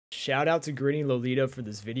shout out to Gritty Lolita for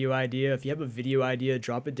this video idea. If you have a video idea,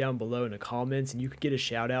 drop it down below in the comments and you could get a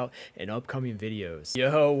shout out in upcoming videos.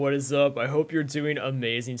 Yo, what is up? I hope you're doing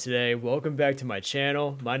amazing today. Welcome back to my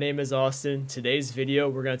channel. My name is Austin. Today's video,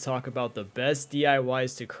 we're going to talk about the best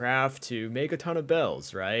DIYs to craft to make a ton of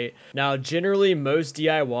bells, right? Now, generally, most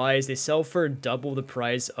DIYs, they sell for double the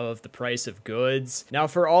price of goods. Now,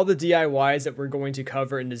 for all the DIYs that we're going to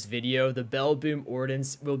cover in this video, the bell boom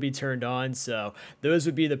ordnance will be turned on, so those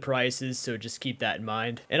would be the prices, so just keep that in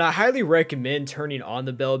mind. And I highly recommend turning on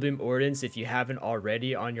the bell boom ordnance if you haven't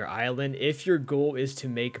already on your island, if your goal is to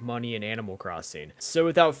make money in Animal Crossing. So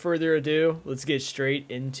without further ado, let's get straight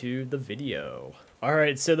into the video.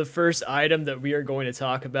 Alright, so the first item that we are going to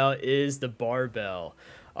talk about is the barbell.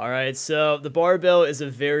 Alright, so the barbell is a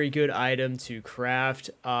very good item to craft.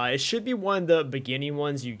 It should be one of the beginning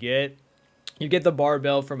ones you get. You get the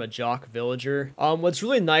barbell from a jock villager. What's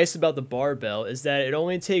really nice about the barbell is that it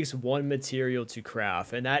only takes one material to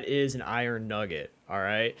craft, and that is an iron nugget.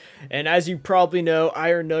 Alright, and as you probably know,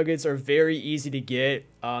 iron nuggets are very easy to get.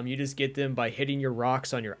 You just get them by hitting your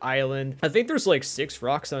rocks on your island. I think there's like 6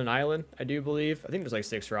 rocks on an island, I do believe. I think there's like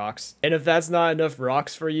 6 rocks. And if that's not enough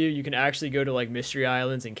rocks for you, you can actually go to like Mystery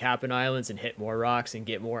Islands and Cap'n Islands and hit more rocks and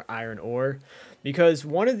get more iron ore. Because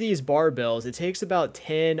one of these barbells, it takes about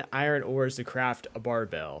 10 iron ores to craft a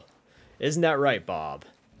barbell. Isn't that right, Bob?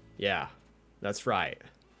 Yeah, that's right.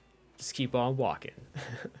 Just keep on walking.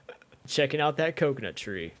 Checking out that coconut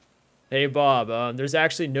tree. Hey Bob, there's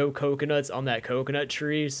actually no coconuts on that coconut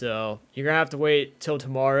tree, so you're gonna have to wait till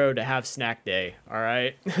tomorrow to have snack day,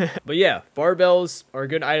 alright? But yeah, barbells are a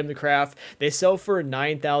good item to craft. They sell for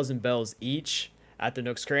 9,000 bells each at the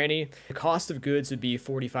Nook's Cranny. The cost of goods would be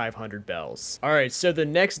 4,500 bells. Alright, so the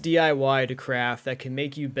next DIY to craft that can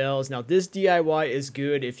make you bells. Now this DIY is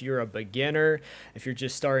good if you're a beginner, if you're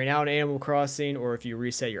just starting out in Animal Crossing, or if you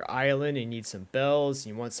reset your island and you need some bells,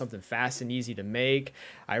 and you want something fast and easy to make.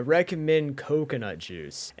 I recommend coconut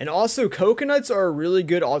juice. And also coconuts are a really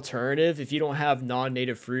good alternative if you don't have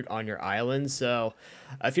non-native fruit on your island. So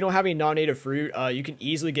if you don't have any non-native fruit, you can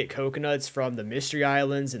easily get coconuts from the Mystery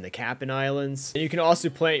Islands and the Cap'n Islands. And you can also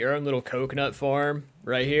plant your own little coconut farm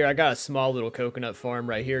right here. I got a small little coconut farm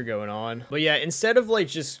right here going on. But yeah, instead of like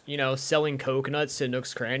just, you know, selling coconuts to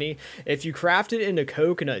Nook's Cranny, if you craft it into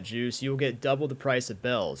coconut juice, you'll get double the price of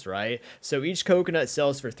bells, right? So each coconut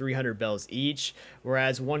sells for 300 bells each,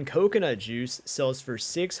 whereas one coconut juice sells for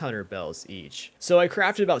 600 bells each. So I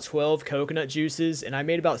crafted about 12 coconut juices and I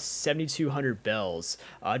made about 7,200 bells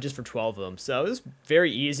just for 12 of them. So it was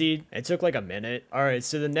very easy. It took like a minute. All right,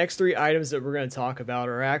 so the next 3 items that we're going to talk about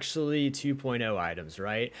are actually 2.0 items,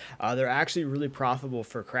 right? They're actually really profitable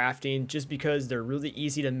for crafting just because they're really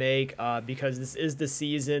easy to make, because this is the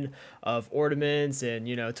season of ornaments and,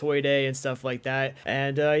 you know, toy day and stuff like that.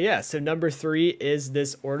 And yeah, so number 3 is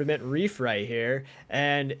this ornament reef right here,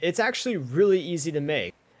 and it's actually really easy to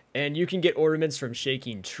make. And you can get ornaments from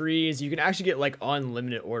shaking trees. You can actually get like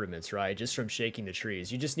unlimited ornaments, right? Just from shaking the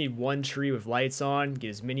trees. You just need one tree with lights on. Get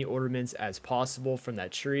as many ornaments as possible from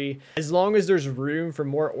that tree. As long as there's room for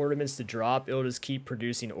more ornaments to drop, it'll just keep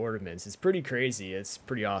producing ornaments. It's pretty crazy. It's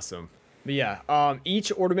pretty awesome. But yeah,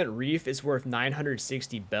 each ornament reef is worth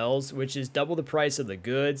 960 bells, which is double the price of the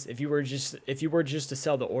goods. If you were just to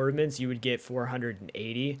sell the ornaments, you would get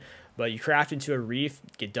 480. But you craft into a reef,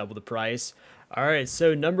 get double the price. Alright,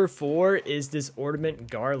 so number 4 is this ornament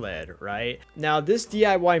garland, right? Now this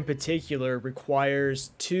DIY in particular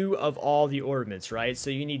requires 2 of all the ornaments, right? So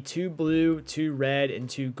you need 2 blue, 2 red, and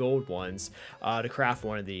 2 gold ones to craft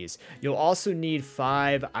one of these. You'll also need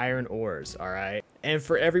 5 iron ores, alright? And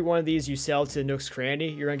for every one of these you sell to Nook's Cranny,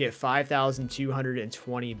 you're going to get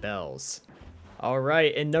 5,220 bells.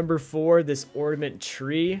 Alright, and number 4, this ornament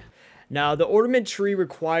tree. Now, the ornament tree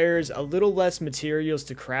requires a little less materials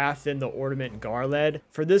to craft than the ornament garland.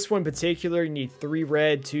 For this one in particular, you need 3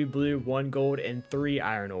 red, 2 blue, 1 gold, and 3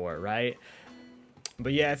 iron ore, right?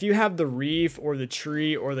 But yeah, if you have the reef or the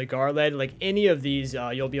tree or the garland, like any of these,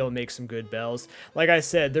 you'll be able to make some good bells. Like I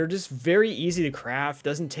said, they're just very easy to craft.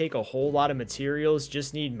 Doesn't take a whole lot of materials.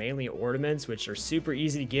 Just need mainly ornaments, which are super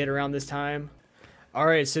easy to get around this time.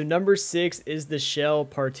 Alright, so number 6 is the shell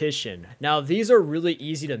partition. Now, these are really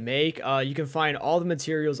easy to make. You can find all the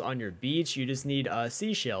materials on your beach. You just need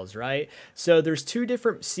seashells, right? So there's 2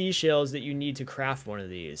 different seashells that you need to craft one of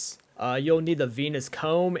these. You'll need the Venus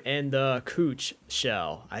comb and the cooch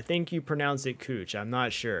shell. I think you pronounce it cooch. I'm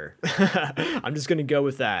not sure. I'm just going to go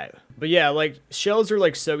with that. But yeah, like shells are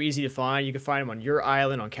like so easy to find. You can find them on your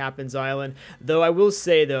island, on Captain's Island. Though I will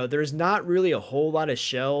say though, there's not really a whole lot of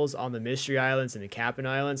shells on the Mystery Islands and the Captain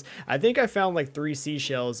Islands. I think I found like 3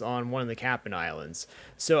 seashells on one of the Captain Islands.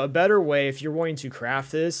 So a better way, if you're wanting to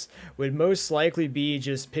craft this, would most likely be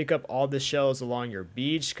just pick up all the shells along your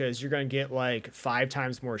beach, because you're going to get like 5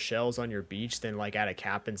 times more shells on your beach than like at a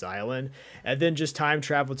Captain's Island. And then just time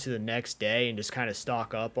travel to the next day and just kind of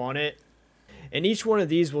stock up on it. And each one of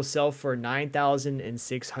these will sell for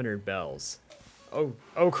 9,600 bells. Oh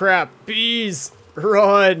crap, bees,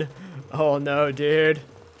 run. Oh no, dude.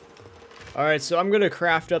 Alright, so I'm going to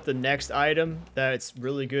craft up the next item that's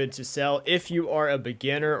really good to sell if you are a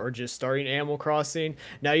beginner or just starting Animal Crossing.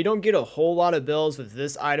 Now, you don't get a whole lot of bells with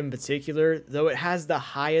this item in particular, though it has the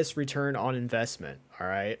highest return on investment,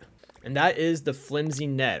 alright? And that is the flimsy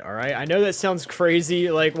net, alright? I know that sounds crazy,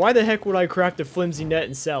 like why the heck would I craft a flimsy net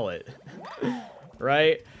and sell it?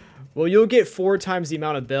 Right? Well, you'll get 4 times the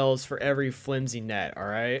amount of bells for every flimsy net,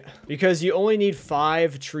 alright? Because you only need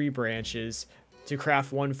 5 tree branches to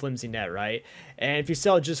craft 1 flimsy net, right? And if you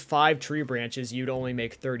sell just 5 tree branches, you'd only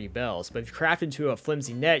make 30 bells. But if you craft into a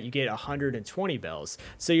flimsy net, you get 120 bells.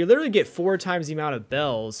 So you literally get 4 times the amount of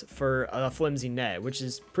bells for a flimsy net, which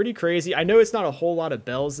is pretty crazy. I know it's not a whole lot of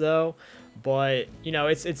bells though, but you know,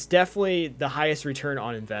 it's definitely the highest return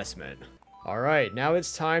on investment. Alright, now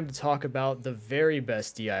it's time to talk about the very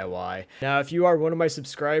best DIY. Now, if you are one of my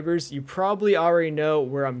subscribers, you probably already know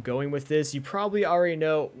where I'm going with this. You probably already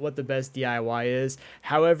know what the best DIY is.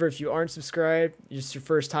 However, if you aren't subscribed, it's your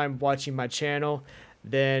first time watching my channel,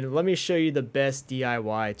 then let me show you the best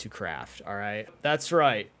DIY to craft, alright? That's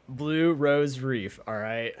right, Blue Rose Reef,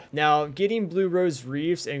 alright? Now, getting Blue Rose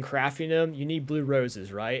Reefs and crafting them, you need blue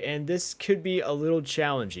roses, right? And this could be a little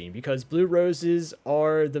challenging because blue roses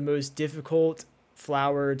are the most difficult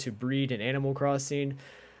flower to breed in Animal Crossing.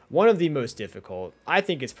 One of the most difficult. I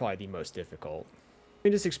think it's probably the most difficult. Let me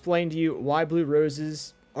just explain to you why blue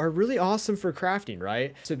roses are really awesome for crafting,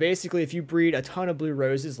 right? So basically, if you breed a ton of blue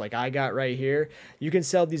roses like I got right here, you can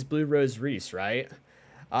sell these blue rose wreaths, right?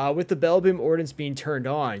 With the bell boom ordinance being turned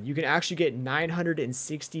on, you can actually get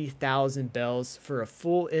 960,000 bells for a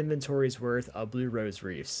full inventory's worth of blue rose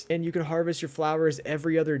wreaths. And you can harvest your flowers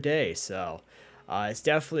every other day, so it's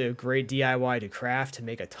definitely a great DIY to craft to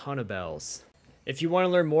make a ton of bells. If you want to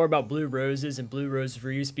learn more about blue roses and blue rose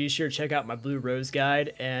wreaths, be sure to check out my blue rose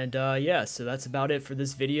guide. And yeah, so that's about it for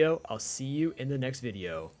this video. I'll see you in the next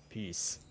video. Peace.